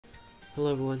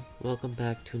Hello everyone, welcome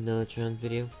back to another challenge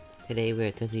video. Today we're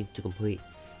attempting to complete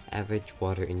Average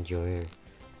Water Enjoyer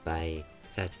by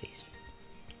Sadface,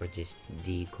 or just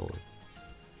D:.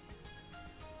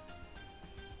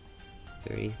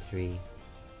 33,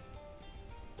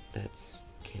 that's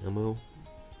camo,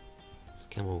 it's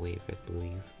camo wave I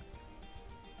believe.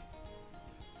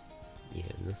 Yeah,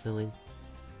 no selling.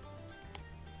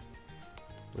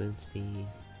 Blend speed.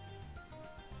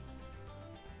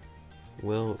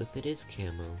 Well, if it is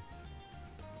camo,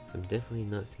 I'm definitely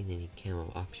not seeing any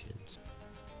camo options.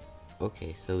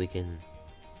 Okay, so we can...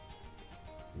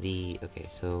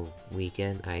 so we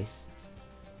get an ice,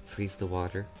 freeze the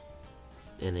water,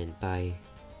 and then buy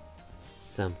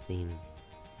something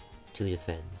to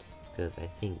defend. Because I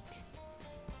think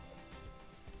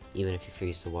even if you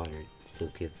freeze the water, it still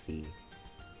gives the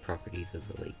properties of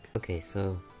the lake. Okay,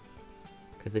 so,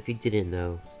 because if you didn't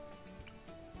know,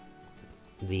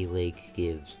 the lake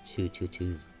gives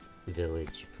 222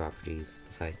 village properties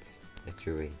besides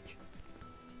extra range.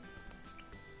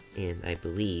 And I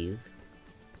believe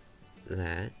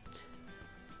that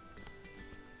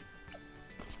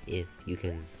if you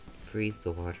can freeze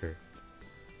the water...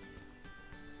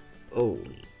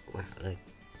 Holy wow,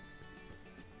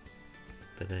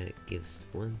 but that gives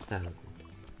 1,000.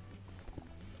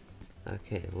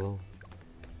 Okay, well,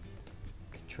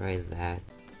 could try that.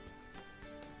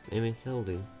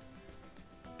 MSLD.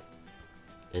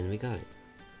 And we got it.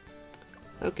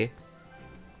 Okay.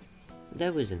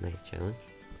 That was a nice challenge.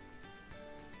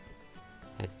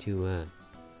 Had to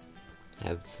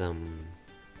have some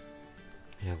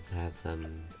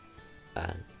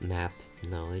map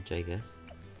knowledge, I guess.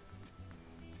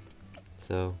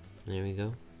 So there we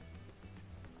go.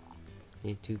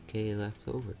 And 2k left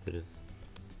over. Could have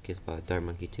guessed about a Dark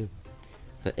Monkey too.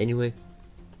 But anyway,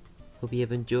 hope you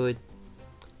have enjoyed.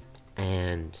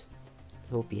 And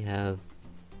hope you have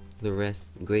the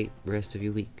great rest of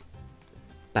your week.